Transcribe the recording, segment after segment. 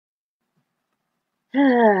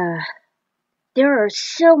There are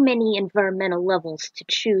so many environmental levels to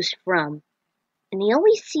choose from, and they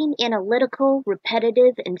always seem analytical,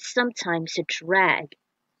 repetitive, and sometimes a drag.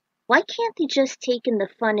 Why can't they just take in the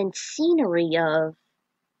fun and scenery of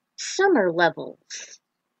summer levels?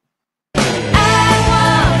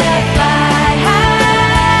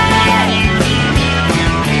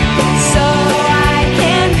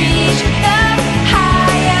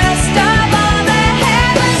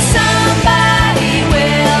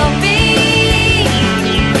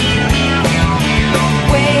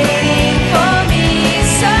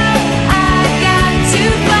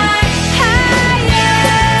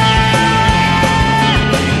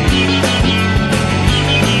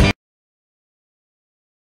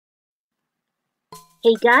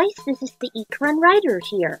 Hey guys, this is the Ecron Writer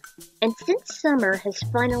here, and since summer has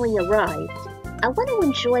finally arrived, I want to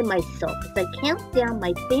enjoy myself as I count down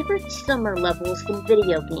my favorite summer levels in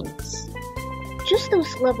video games. Just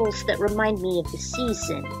those levels that remind me of the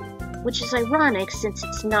season, which is ironic since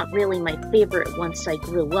it's not really my favorite once I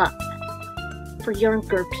grew up. For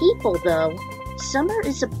younger people though, summer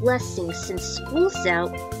is a blessing since school's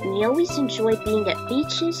out and we always enjoy being at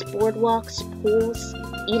beaches, boardwalks, pools,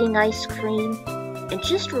 eating ice cream, and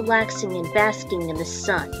just relaxing and basking in the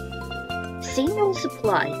sun. Same rules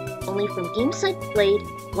apply, only from games I've played,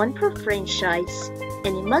 one per franchise,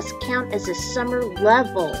 and it must count as a summer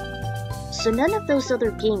level. So none of those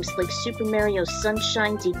other games like Super Mario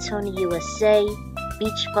Sunshine, Daytona USA,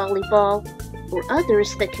 Beach Volleyball, or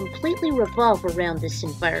others that completely revolve around this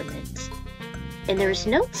environment. And there is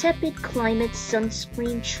no tepid climate,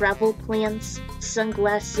 sunscreen, travel plans,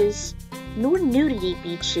 sunglasses, nor nudity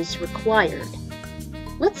beaches required.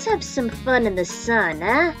 Let's have some fun in the sun,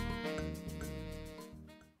 huh?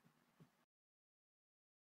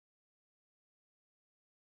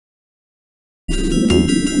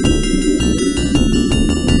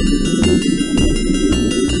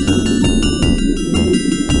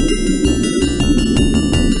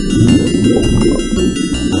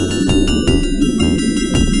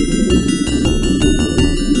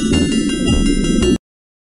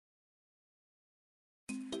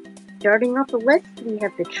 Starting off the list, we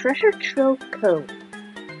have the Treasure Trove Cove.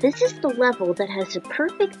 This is the level that has a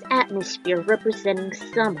perfect atmosphere representing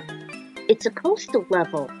summer. It's a coastal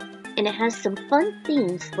level, and it has some fun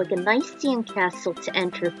themes like a nice sandcastle to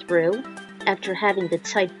enter through after having the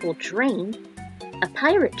tidal drain, a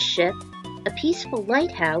pirate ship, a peaceful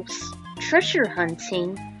lighthouse, treasure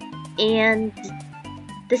hunting, and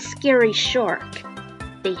the scary shark.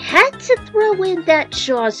 They had to throw in that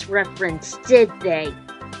Jaws reference, did they?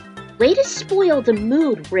 Way to spoil the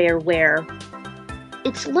mood, Rareware.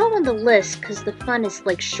 It's low on the list because the fun is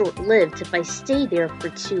like short-lived if I stay there for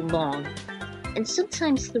too long, and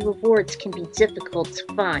sometimes the rewards can be difficult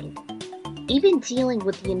to find, even dealing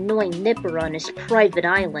with the annoying Nipper on his private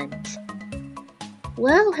island.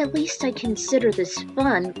 Well, at least I consider this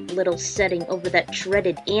fun little setting over that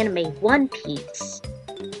dreaded anime One Piece.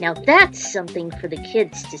 Now that's something for the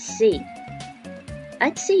kids to see.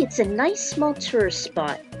 I'd say it's a nice small tourist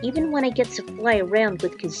spot, even when I get to fly around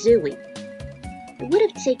with Kazooie. It would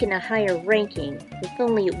have taken a higher ranking, if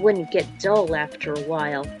only it wouldn't get dull after a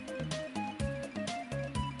while.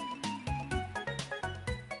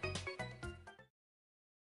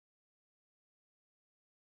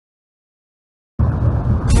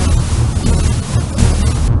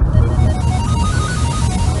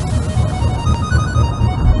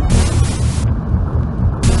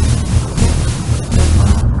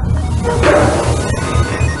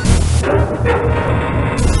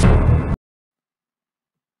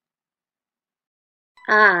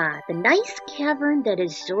 The nice cavern that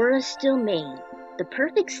is Zora's domain, the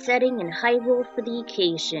perfect setting in Hyrule for the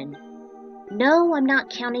occasion. No, I'm not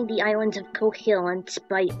counting the island of Koholint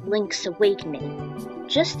by Link's Awakening,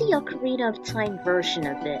 just the Ocarina of Time version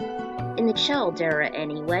of it, in the child era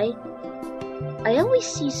anyway. I always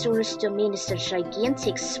see Zora's domain as a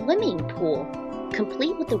gigantic swimming pool,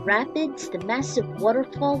 complete with the rapids, the massive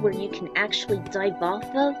waterfall where you can actually dive off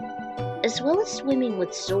of, as well as swimming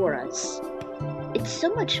with Zoras. It's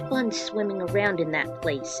so much fun swimming around in that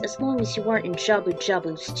place, as long as you aren't in Jabu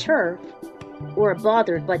Jabu's turf, or are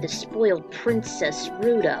bothered by the spoiled Princess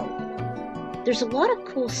Ruto. There's a lot of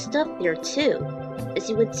cool stuff there too, as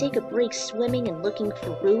you would take a break swimming and looking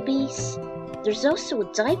for rubies. There's also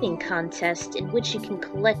a diving contest in which you can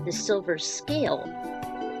collect the silver scale,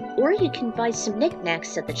 or you can buy some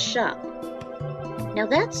knickknacks at the shop. Now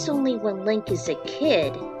that's only when Link is a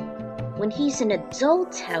kid. When he's an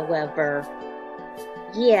adult, however,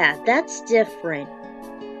 yeah, that's different.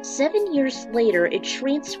 7 years later, it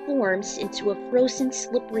transforms into a frozen,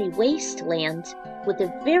 slippery wasteland with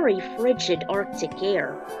a very frigid Arctic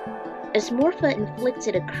air, as Morpha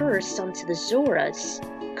inflicted a curse onto the Zoras,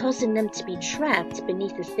 causing them to be trapped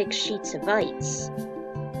beneath the thick sheets of ice.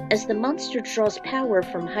 As the monster draws power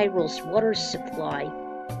from Hyrule's water supply,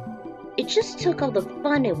 it just took all the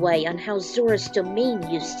fun away on how Zora's domain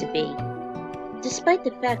used to be, despite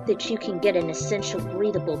the fact that you can get an essential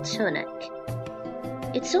breathable tunic.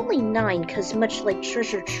 It's only 9 because much like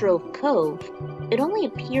Treasure Trove Cove, it only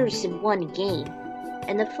appears in one game,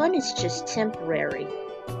 and the fun is just temporary.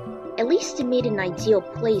 At least it made an ideal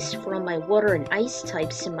place for all my water and ice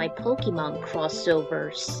types in my Pokemon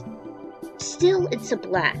crossovers. Still, it's a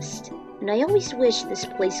blast, and I always wish this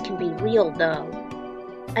place can be real though.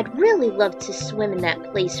 I'd really love to swim in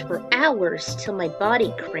that place for hours till my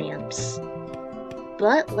body cramps.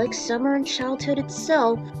 But like summer and childhood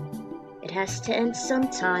itself, it has to end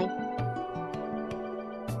sometime.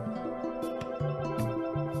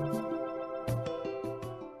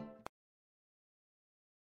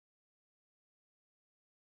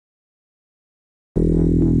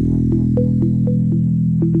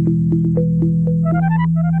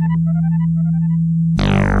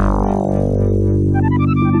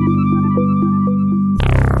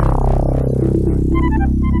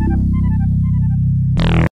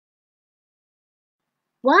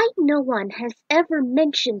 Why no one has ever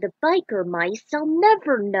mentioned the biker mice, I'll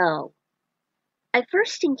never know. I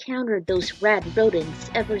first encountered those rad rodents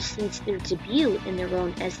ever since their debut in their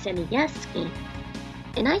own SNES game,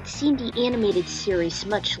 and I'd seen the animated series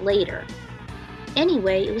much later.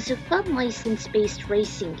 Anyway, it was a fun license-based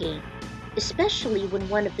racing game, especially when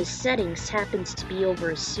one of the settings happens to be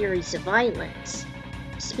over a series of islands,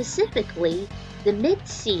 specifically the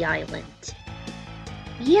Mid-Sea Island.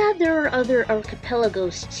 Yeah, there are other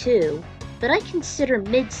archipelagos too, but I consider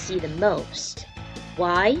Mid-Sea the most.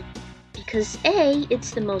 Why? Because A,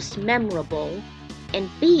 it's the most memorable, and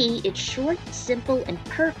B, it's short, simple, and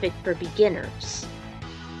perfect for beginners.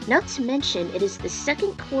 Not to mention, it is the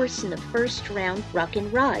second course in the first round Rock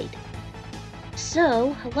and Ride.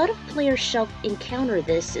 So, a lot of players shall encounter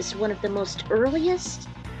this as one of the most earliest,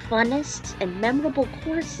 funnest, and memorable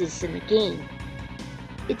courses in the game.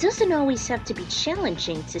 It doesn't always have to be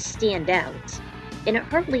challenging to stand out, and it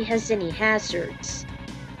hardly has any hazards.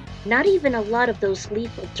 Not even a lot of those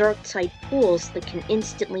lethal dark-type pools that can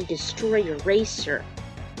instantly destroy your racer,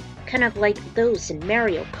 kind of like those in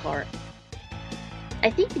Mario Kart.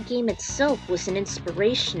 I think the game itself was an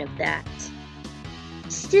inspiration of that.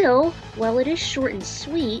 Still, while it is short and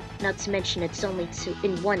sweet, not to mention it's only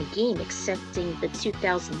in one game excepting the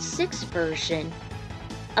 2006 version,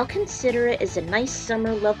 I'll consider it as a nice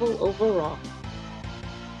summer level overall.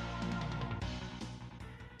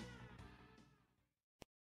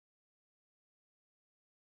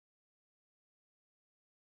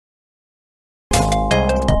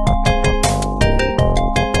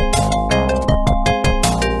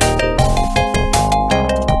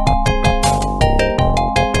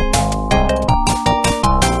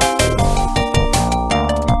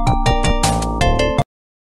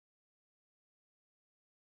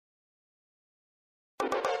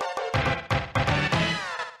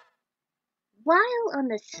 While on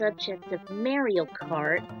the subject of Mario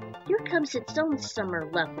Kart, here comes its own summer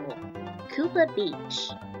level, Koopa Beach.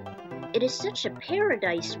 It is such a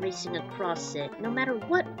paradise racing across it, no matter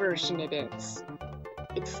what version it is.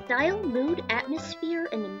 Its style, mood, atmosphere,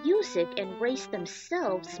 and the music and race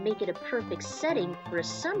themselves make it a perfect setting for a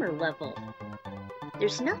summer level.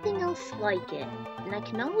 There's nothing else like it, and I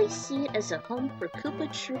can always see it as a home for Koopa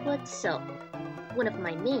Troopa itself, one of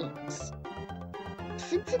my mains.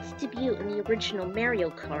 Since its debut in the original Mario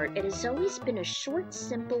Kart, it has always been a short,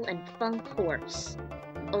 simple, and fun course,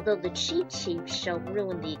 although the Cheep shall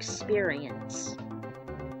ruin the experience.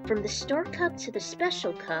 From the Star Cup to the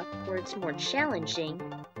Special Cup, where it's more challenging,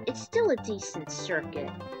 it's still a decent circuit,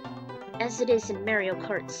 as it is in Mario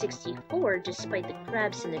Kart 64 despite the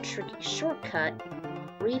crabs and the tricky shortcut,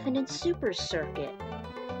 or even in Super Circuit.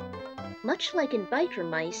 Much like in Biker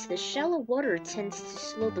Mice, the shallow water tends to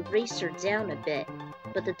slow the racer down a bit,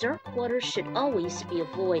 but the dark water should always be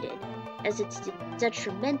avoided, as it's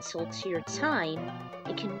detrimental to your time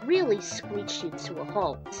and can really screech you to a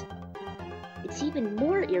halt. It's even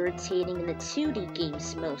more irritating in the 2D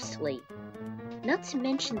games mostly. Not to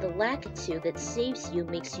mention the Lakitu that saves you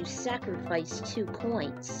makes you sacrifice 2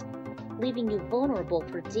 coins, leaving you vulnerable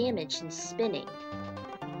for damage and spinning.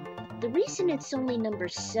 The reason it's only number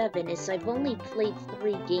 7 is I've only played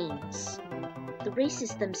 3 games. The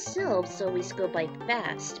races themselves always go by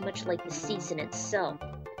fast, much like the season itself.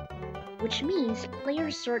 which means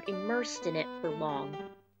players aren't immersed in it for long.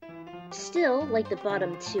 Still, like the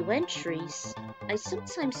bottom two entries, I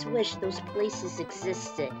sometimes wish those places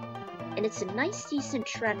existed, and it's a nice decent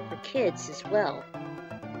track for kids as well.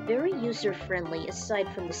 Very user-friendly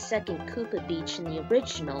aside from the second Koopa Beach in the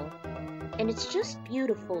original, and it's just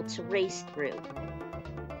beautiful to race through.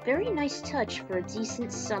 Very nice touch for a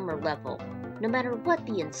decent summer level, no matter what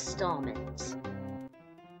the installment.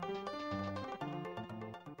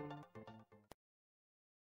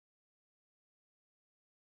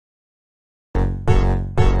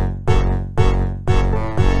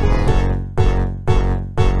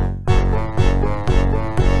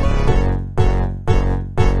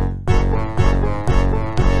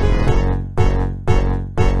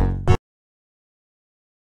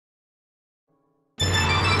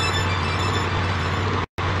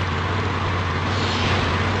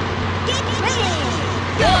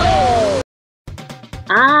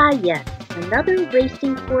 Ah yes, another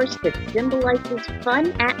racing course that symbolizes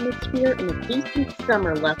fun atmosphere and a decent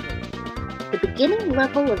summer level. The beginning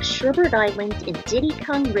level of Sherbert Island in Diddy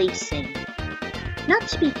Kong Racing. Not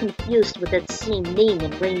to be confused with that same name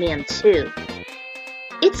in Rayman 2.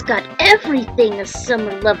 It's got everything a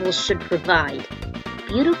summer level should provide.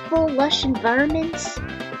 Beautiful, lush environments,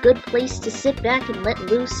 a good place to sit back and let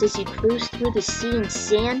loose as you cruise through the sea and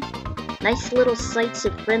sand, nice little sights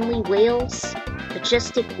of friendly whales,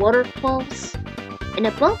 majestic waterfalls, and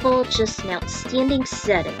above all, just an outstanding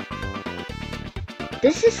setting.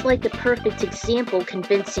 This is like the perfect example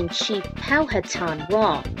convincing Chief Powhatan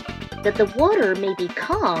wrong, that the water may be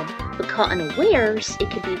calm, but caught unawares,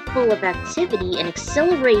 it can be full of activity and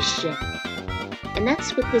acceleration. And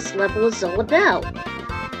that's what this level is all about.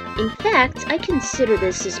 In fact, I consider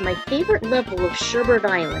this as my favorite level of Sherbert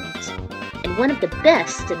Island, and one of the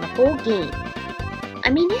best in the whole game. I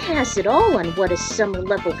mean, it has it all on what a summer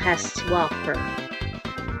level has to offer.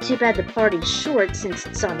 Too bad the party's short since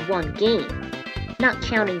it's on one game, not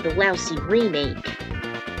counting the lousy remake.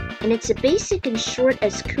 And it's as basic and short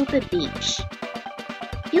as Koopa Beach.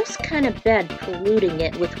 Feels kinda bad polluting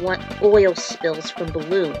it with oil spills from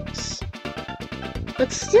balloons.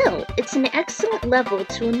 But still, it's an excellent level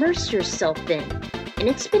to immerse yourself in, and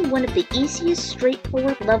it's been one of the easiest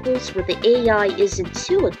straightforward levels where the AI isn't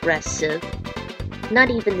too aggressive. Not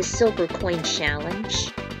even the Silver Coin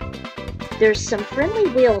Challenge. There's some friendly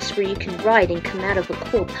whales where you can ride and come out of a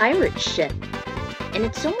cool pirate ship, and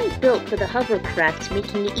it's only built for the hovercraft,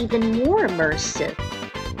 making it even more immersive.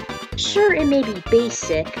 Sure, it may be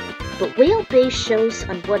basic, but Whale Bay shows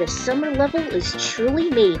on what a summer level is truly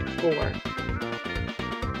made for.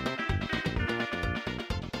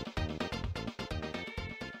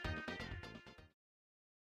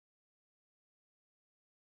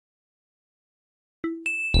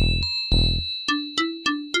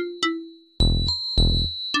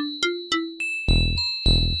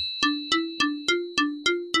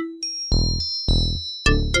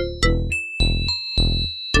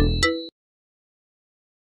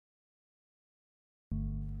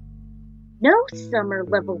 No summer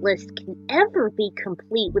level list can ever be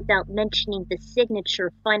complete without mentioning the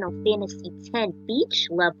signature Final Fantasy X beach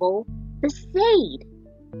level, Besaid.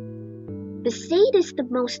 Besaid is the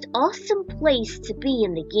most awesome place to be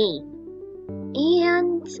in the game.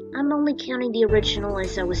 And I'm only counting the original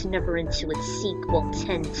as I was never into its sequel,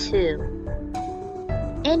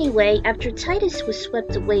 10-2. Anyway, after Titus was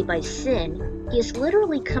swept away by Sin, he has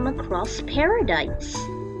literally come across paradise.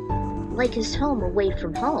 Like his home away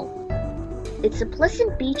from home. It's a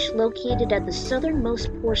pleasant beach located at the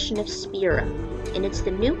southernmost portion of Spira, and it's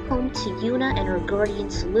the new home to Yuna and her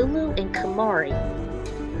guardians Lulu and Kamari.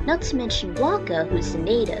 Not to mention Waka, who's a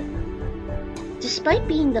native. Despite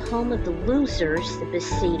being the home of the losers, the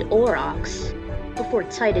Besaid Aurochs, before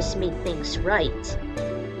Titus made things right,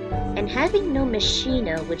 and having no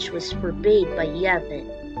Machina, which was forbade by Yevon.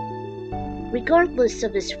 Regardless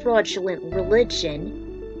of his fraudulent religion,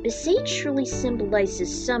 Besaid truly symbolizes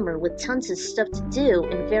summer with tons of stuff to do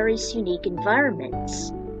in various unique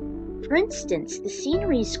environments. For instance, the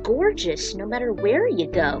scenery is gorgeous no matter where you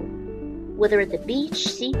go, whether at the beach,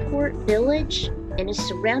 seaport, village, and is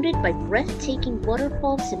surrounded by breathtaking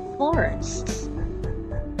waterfalls and forests.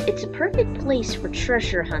 It's a perfect place for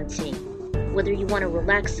treasure hunting, whether you want to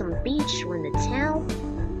relax on the beach or in the town,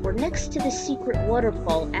 or next to the secret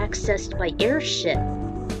waterfall accessed by airship.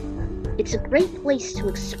 It's a great place to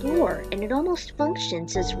explore, and it almost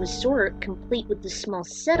functions as a resort complete with the small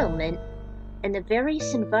settlement and the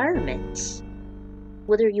various environments.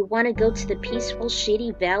 Whether you want to go to the peaceful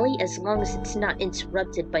shady valley as long as it's not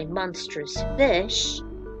interrupted by monstrous fish,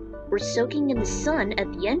 or soaking in the sun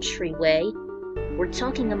at the entryway, We're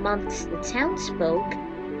talking amongst the townsfolk,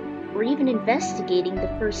 or even investigating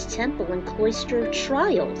the first temple and cloister of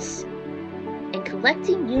Trials, and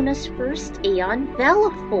collecting Yuna's first Aeon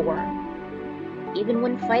Vala form, even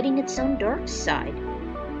when fighting its own dark side.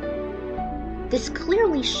 This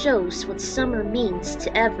clearly shows what summer means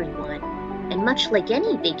to everyone, and much like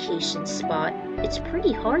any vacation spot, it's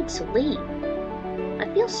pretty hard to leave.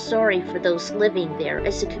 I feel sorry for those living there,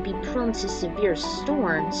 as it could be prone to severe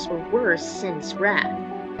storms or worse, Sin's wrath.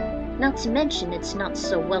 Not to mention it's not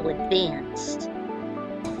so well advanced.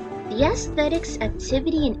 The aesthetics,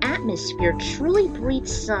 activity, and atmosphere truly breathe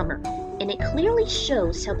summer, and it clearly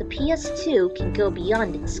shows how the PS2 can go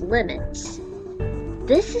beyond its limits.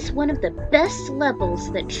 This is one of the best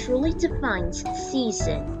levels that truly defines the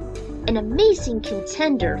season, an amazing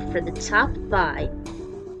contender for the top 5.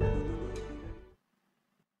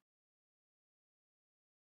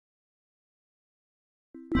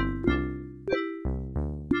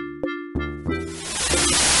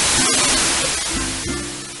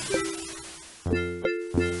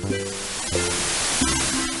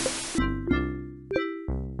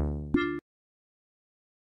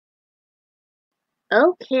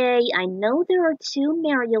 Okay, I know there are 2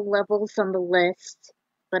 Mario levels on the list,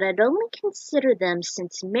 but I'd only consider them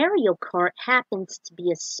since Mario Kart happens to be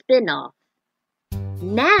a spin-off.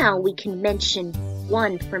 Now we can mention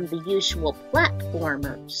one from the usual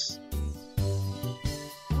platformers.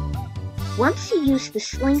 Once you use the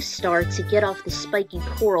Sling Star to get off the spiky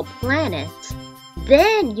coral planet,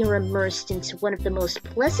 then you're immersed into one of the most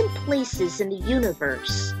pleasant places in the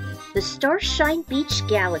universe, the Starshine Beach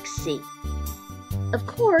Galaxy. Of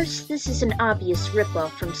course, this is an obvious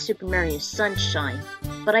ripoff from Super Mario Sunshine,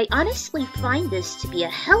 but I honestly find this to be a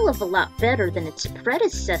hell of a lot better than its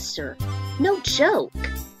predecessor. No joke.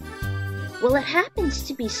 While it happens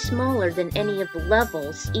to be smaller than any of the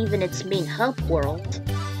levels, even its main hub world,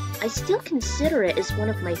 I still consider it as one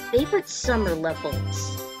of my favorite summer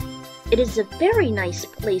levels. It is a very nice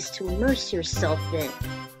place to immerse yourself in,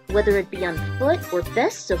 whether it be on foot or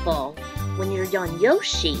best of all, when you're on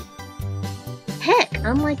Yoshi. Heck,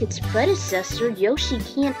 unlike its predecessor, Yoshi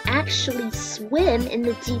can't actually swim in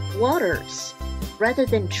the deep waters, rather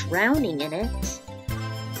than drowning in it.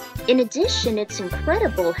 In addition, it's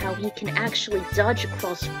incredible how he can actually dodge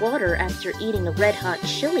across water after eating a red-hot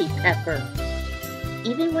chili pepper,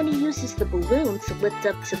 even when he uses the balloon to lift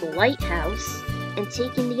up to the lighthouse and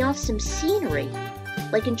take in the awesome scenery,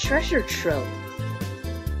 like in Treasure Trove.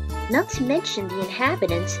 Not to mention the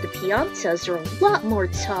inhabitants, the Piantas, are a lot more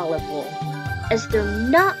tolerable, as they're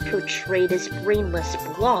not portrayed as brainless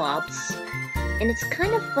blobs, and it's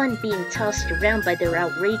kind of fun being tossed around by their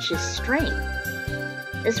outrageous strength,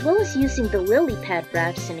 as well as using the lily pad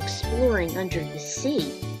rafts and exploring under the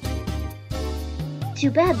sea. Too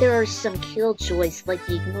bad there are some killjoys like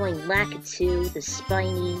the annoying Lakitu, the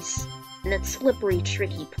Spinies, and that slippery,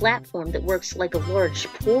 tricky platform that works like a large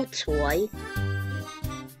pool toy.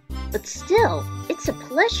 But still, it's a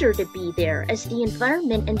pleasure to be there, as the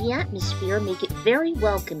environment and the atmosphere make it very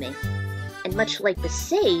welcoming. And much like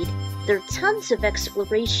Besaid, there are tons of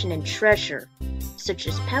exploration and treasure, such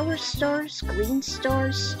as power stars, green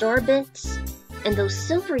stars, star bits, and those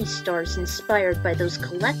silvery stars inspired by those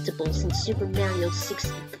collectibles in Super Mario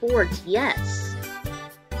 64 DS.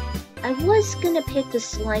 I was gonna pick the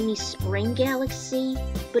slimy spring galaxy,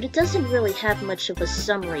 but it doesn't really have much of a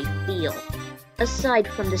summery feel, aside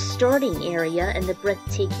from the starting area and the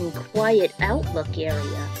breathtaking quiet outlook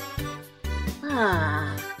area.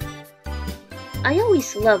 I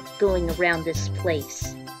always loved going around this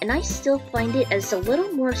place, and I still find it as a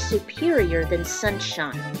little more superior than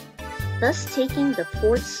Sunshine, thus taking the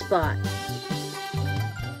 4th spot.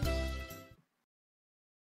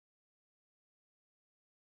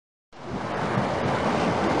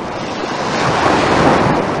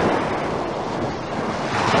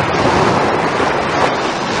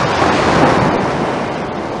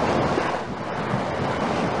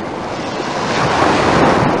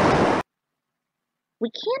 We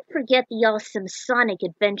can't forget the awesome Sonic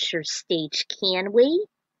Adventure stage, can we?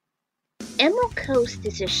 Emerald Coast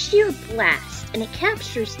is a sheer blast, and it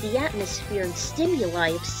captures the atmosphere and stimuli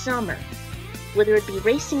of summer, whether it be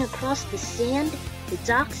racing across the sand, the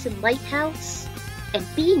docks and lighthouse, and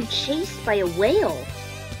being chased by a whale,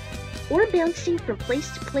 or bouncing from place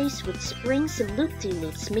to place with springs and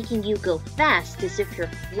loop-de-loops making you go fast as if you're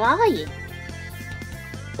flying.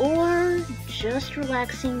 Or just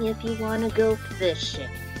relaxing if you want to go fishing.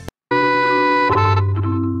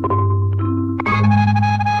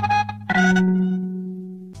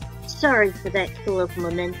 Sorry for that kill of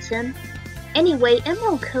momentum. Anyway,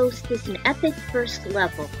 Emerald Coast is an epic first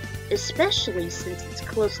level, especially since it's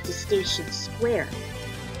close to Station Square.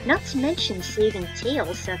 Not to mention saving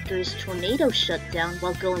Tails after his tornado shutdown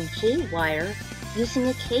while going haywire using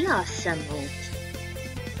a Chaos Emerald.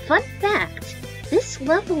 Fun fact, this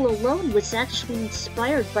level alone was actually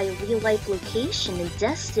inspired by a real-life location in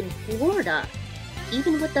Destin, Florida,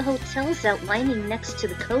 even with the hotels outlining next to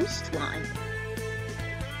the coastline.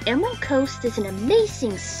 Emerald Coast is an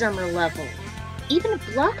amazing summer level. Even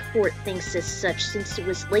Blockfort thinks as such since it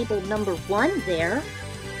was labeled number 1 there.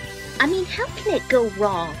 I mean, how can it go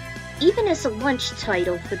wrong, even as a launch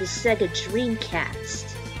title for the Sega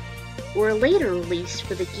Dreamcast, or a later release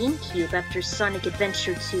for the GameCube after Sonic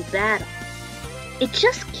Adventure 2 Battle? It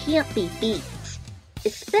just can't be beat,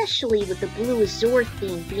 especially with the Blue Azure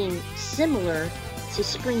theme being similar to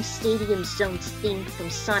Spring Stadium Zone's theme from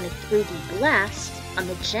Sonic 3D Blast on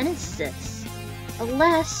the Genesis.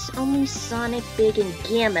 Alas, only Sonic, Big, and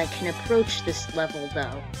Gamma can approach this level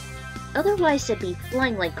though. Otherwise I'd be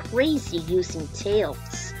flying like crazy using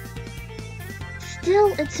Tails.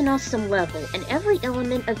 Still, it's an awesome level, and every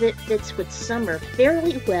element of it fits with summer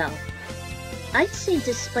fairly well. I'd say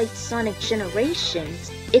despite Sonic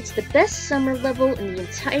Generations, it's the best summer level in the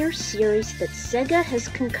entire series that Sega has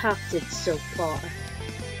concocted so far.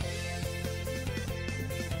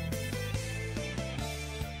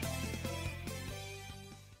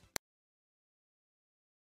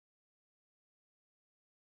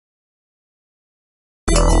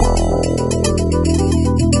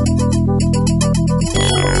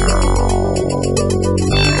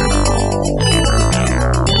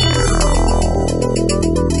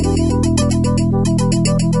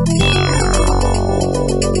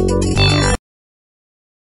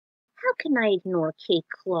 How can I ignore Cape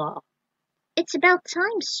Claw? It's about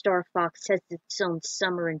time Star Fox has its own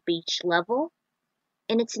summer and beach level,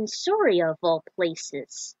 and it's in Soria of all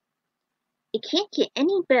places. It can't get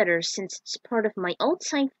any better since it's part of my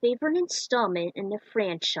all-time favorite installment in the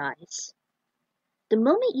franchise. The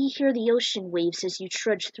moment you hear the ocean waves as you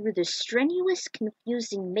trudge through the strenuous,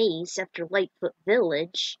 confusing maze after Lightfoot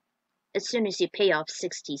Village, as soon as you pay off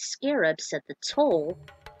 60 scarabs at the toll,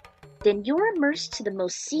 then you're immersed to the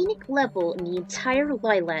most scenic level in the entire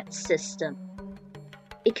Lilat system.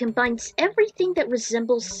 It combines everything that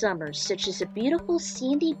resembles summer, such as a beautiful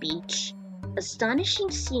sandy beach, astonishing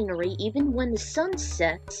scenery even when the sun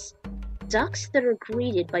sets, docks that are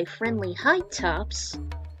greeted by friendly high tops,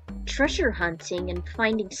 treasure hunting and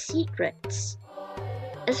finding secrets,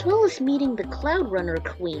 as well as meeting the Cloud Runner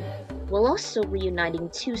Queen, while also reuniting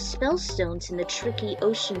 2 spellstones in the tricky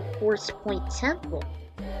Ocean Force Point Temple.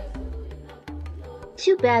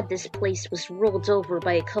 Too bad this place was rolled over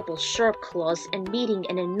by a couple sharp claws and meeting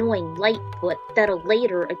an annoying Lightfoot that'll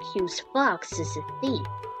later accuse Fox as a thief.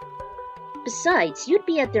 Besides, you'd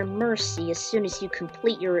be at their mercy as soon as you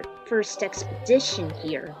complete your first expedition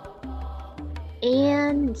here.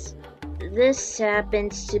 And this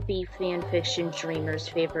happens to be fanfiction dreamers'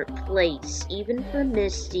 favorite place, even for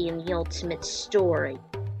Misty in the Ultimate Story.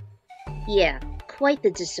 Yeah, quite the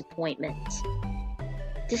disappointment.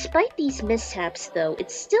 Despite these mishaps though,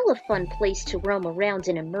 it's still a fun place to roam around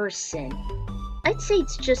and immerse in. I'd say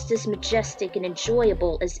it's just as majestic and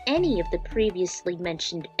enjoyable as any of the previously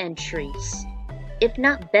mentioned entries, if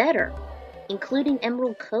not better, including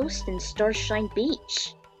Emerald Coast and Starshine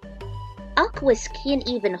Beach. Aquas can't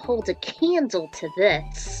even hold a candle to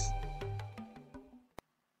this.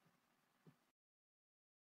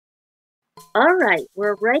 Alright,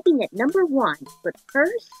 we're arriving at number 1, but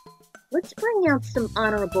first, let's bring out some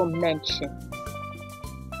honorable mentions.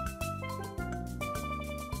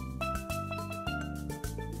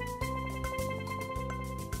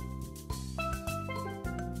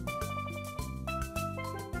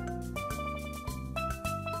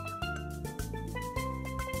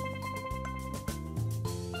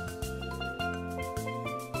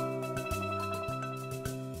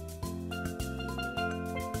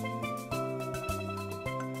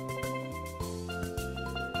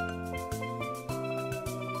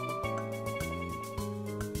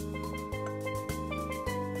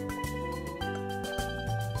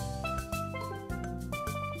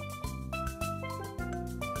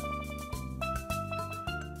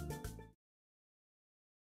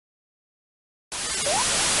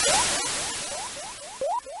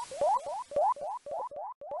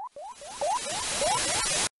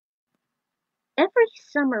 Every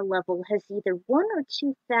summer level has either 1 or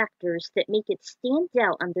 2 factors that make it stand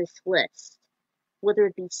out on this list, whether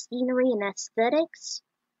it be scenery and aesthetics,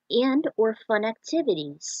 and or fun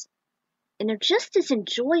activities. And they're just as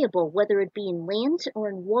enjoyable whether it be in land or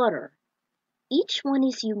in water. Each one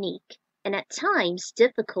is unique, and at times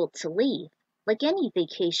difficult to leave. like any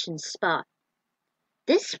vacation spot.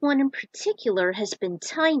 This one in particular has been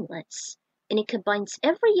timeless, and it combines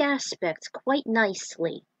every aspect quite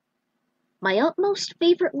nicely. My utmost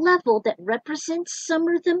favorite level that represents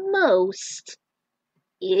summer the most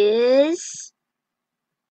is...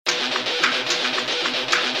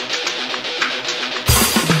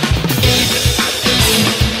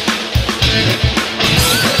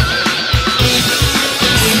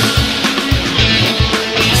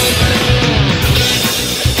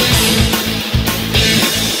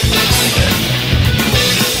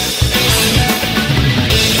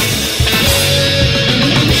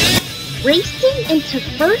 Racing into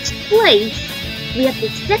first place, we have the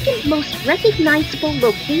second most recognizable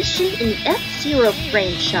location in the F-Zero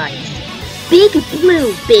franchise. Big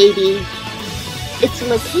Blue, baby! It's a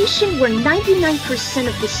location where 99%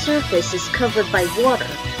 of the surface is covered by water,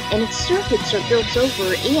 and its circuits are built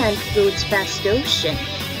over and through its vast ocean.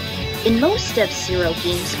 In most F-Zero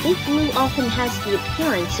games, Big Blue often has the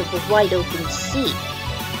appearance of a wide-open sea,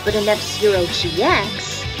 but in F-Zero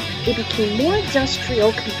GX, it became more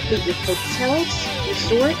industrial, complete with hotels,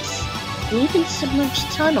 resorts, and even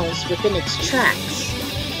submerged tunnels within its tracks.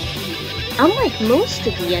 Unlike most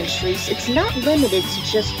of the entries, it's not limited to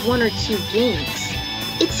just one or two games.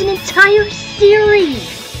 It's an entire series!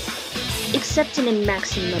 Except in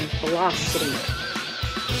maximum velocity.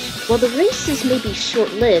 While the races may be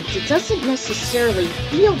short-lived, it doesn't necessarily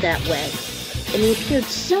feel that way, and they appeared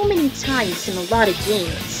so many times in a lot of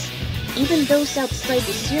games. Even those outside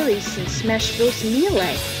the series in Smash Bros.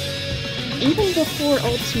 Melee. Even before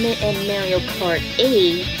Ultimate and Mario Kart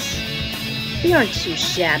 8, they aren't too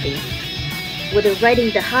shabby. Whether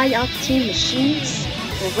riding the high-octane machines,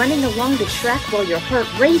 or running along the track while your heart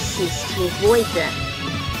races to avoid them.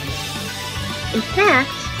 In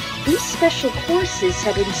fact, these special courses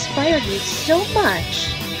have inspired me so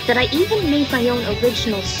much that I even made my own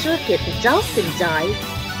original circuit, the Dolphin Dive,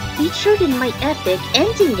 featured in my epic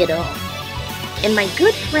ending it all. And my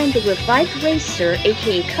good friend the Revived Racer,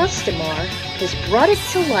 aka Customar, has brought it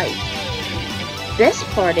to life. Best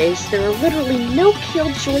part is, there are literally no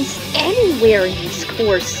killjoys anywhere in these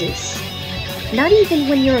courses. Not even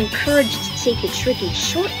when you're encouraged to take a tricky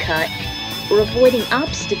shortcut, or avoiding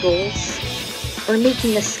obstacles, or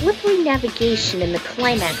making a slippery navigation in the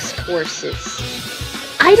climax courses.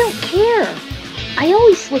 I don't care! I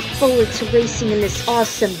always look forward to racing in this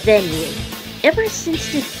awesome venue, ever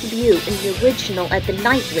since its debut in the original at the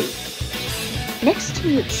Night League. Next to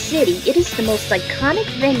Mute City, it is the most iconic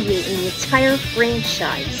venue in the entire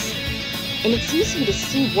franchise, and it's easy to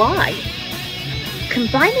see why.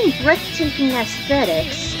 Combining breathtaking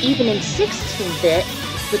aesthetics, even in 16-bit,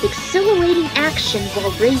 with exhilarating action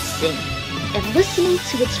while racing, and listening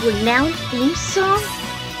to its renowned theme song,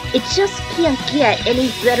 it just can't get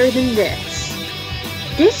any better than this.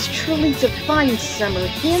 This truly defines summer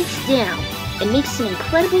hands down, and makes an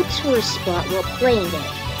incredible tourist spot while playing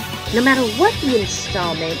it. No matter what the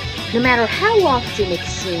installment, no matter how often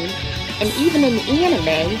it's seen, and even in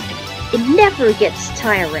anime, it never gets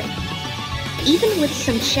tiring. Even with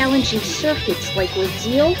some challenging circuits like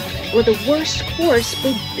Ordeal or the worst course,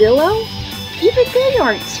 Big Billow, even they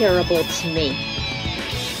aren't terrible to me.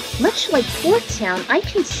 Much like Port Town, I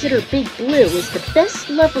consider Big Blue as the best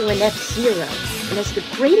level in F-Zero, and as the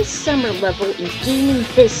greatest summer level in gaming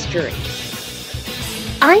history.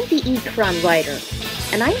 I'm the Ecron writer,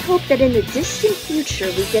 and I hope that in the distant future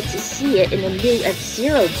we get to see it in a new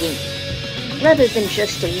F-Zero game, rather than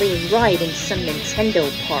just a lame ride in some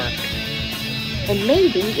Nintendo park. And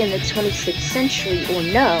maybe in the 26th century or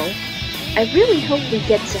no, I really hope we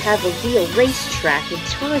get to have a real racetrack and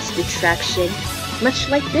tourist attraction much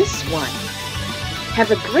like this one.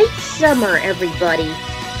 Have a great summer, everybody!